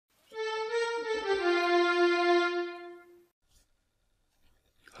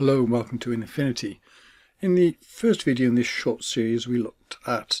Hello and welcome to Affinity. In the first video in this short series we looked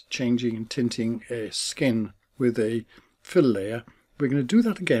at changing and tinting a skin with a fill layer. We're going to do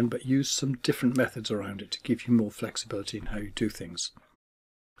that again but use some different methods around it to give you more flexibility in how you do things.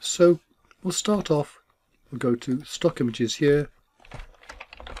 So we'll start off, we'll go to stock images here,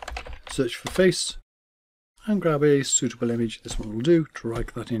 search for face and grab a suitable image. This one will do.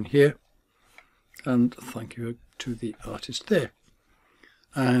 Drag that in here and thank you to the artist there.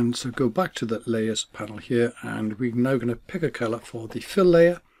 And so go back to the layers panel here and we're now going to pick a colour for the fill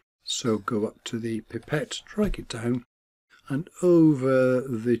layer. So go up to the pipette, drag it down and over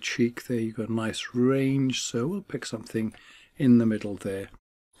the cheek there you've got a nice range, so we'll pick something in the middle there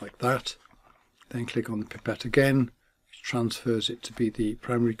like that. Then click on the pipette again, which transfers it to be the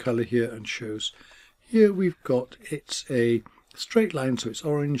primary colour here and shows here we've got it's a straight line, so it's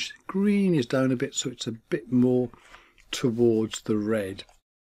orange, green is down a bit so it's a bit more towards the red.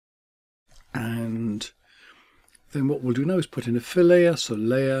 And then what we'll do now is put in a fill layer, so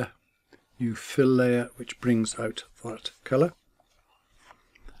layer, new fill layer, which brings out that colour.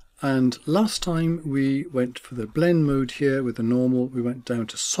 And last time we went for the blend mode here with the normal, we went down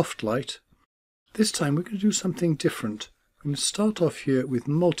to soft light. This time we're going to do something different. We're going to start off here with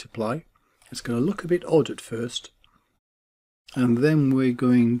multiply. It's going to look a bit odd at first, and then we're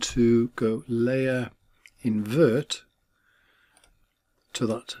going to go layer, invert, so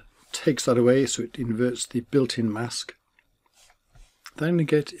that takes that away, so it inverts the built-in mask. Then we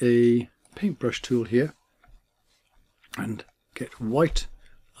get a paintbrush tool here and get white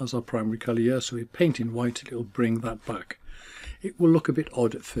as our primary colour here, so we paint in white, it'll bring that back. It will look a bit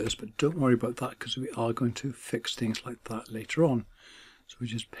odd at first, but don't worry about that because we are going to fix things like that later on. So we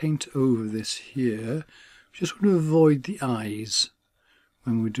just paint over this here. We just want to avoid the eyes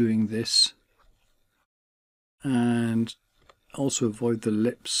when we're doing this, and also avoid the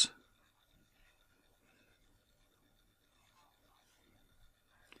lips.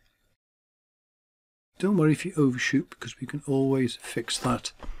 Don't worry if you overshoot because we can always fix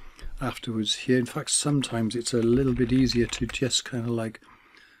that afterwards here. In fact, sometimes it's a little bit easier to just kind of like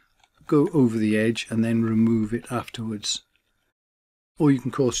go over the edge and then remove it afterwards. Or you can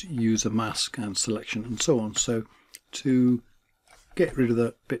of course use a mask and selection and so on. So to get rid of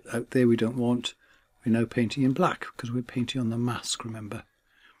that bit out there we don't want, we're now painting in black because we're painting on the mask, remember,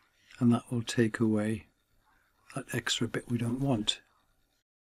 and that will take away that extra bit we don't want.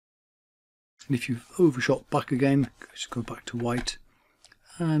 And if you've overshot back again, just go back to white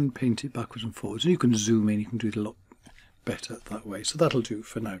and paint it backwards and forwards. And you can zoom in, you can do it a lot better that way. So that'll do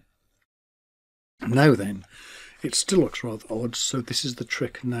for now. Now then, it still looks rather odd, so this is the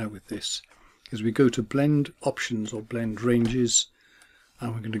trick now with this, is we go to blend options or blend ranges,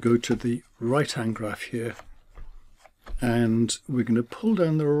 and we're going to go to the right hand graph here, and we're going to pull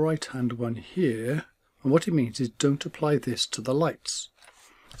down the right hand one here, and what it means is don't apply this to the lights.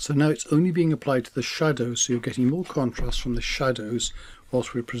 So now it's only being applied to the shadows, so you're getting more contrast from the shadows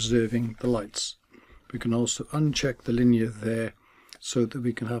whilst we're preserving the lights. We can also uncheck the linear there so that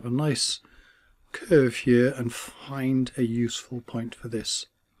we can have a nice curve here and find a useful point for this.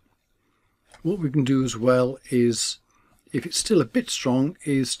 What we can do as well is, if it's still a bit strong,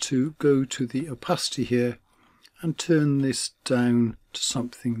 is to go to the opacity here and turn this down to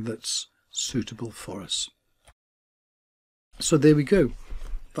something that's suitable for us. So there we go.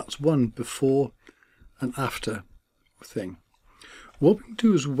 That's one before and after thing. What we can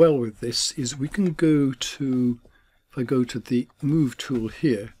do as well with this is we can go to, if I go to the move tool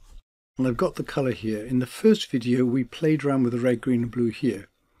here, and I've got the colour here. In the first video we played around with the red, green and blue here.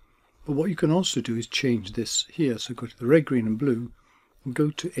 But what you can also do is change this here. So go to the red, green and blue and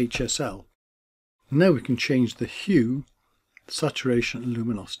go to HSL. Now we can change the hue, saturation and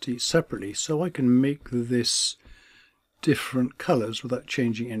luminosity separately. So I can make this different colours without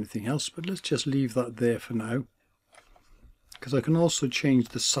changing anything else. But let's just leave that there for now, because I can also change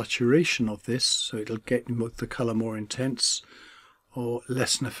the saturation of this so it'll get the colour more intense or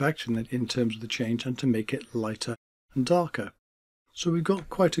lessen effect in terms of the change, and to make it lighter and darker. So we've got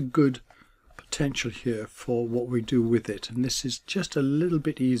quite a good potential here for what we do with it, and this is just a little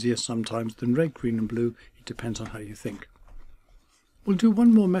bit easier sometimes than red, green and blue. It depends on how you think. We'll do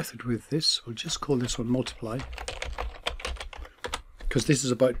one more method with this. We'll just call this one multiply, because this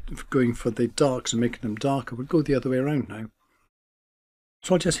is about going for the darks and making them darker. We'll go the other way around now.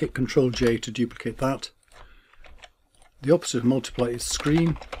 So I'll just hit Ctrl J to duplicate that. The opposite of multiply is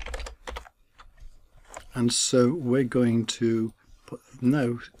screen, and so we're going to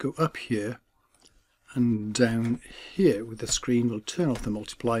now go up here and down here with the screen. We'll turn off the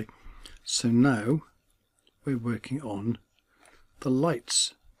multiply. So now we're working on the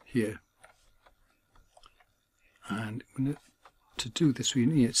lights here. And to do this,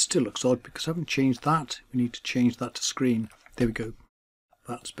 it still looks odd because I haven't changed that. We need to change that to screen. There we go.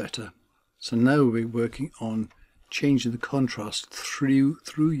 That's better. So now we're working on changing the contrast through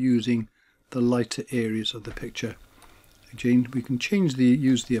using the lighter areas of the picture. Again, we can use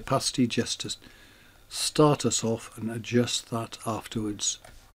the opacity just to start us off and adjust that afterwards.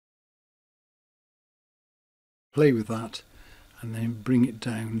 Play with that and then bring it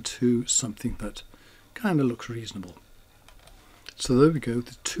down to something that kind of looks reasonable. So there we go,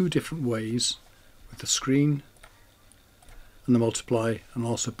 the two different ways with the screen and the multiply, and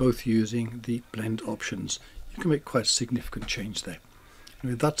also both using the blend options. You can make quite a significant change there.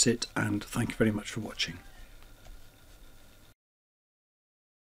 Anyway, that's it, and thank you very much for watching.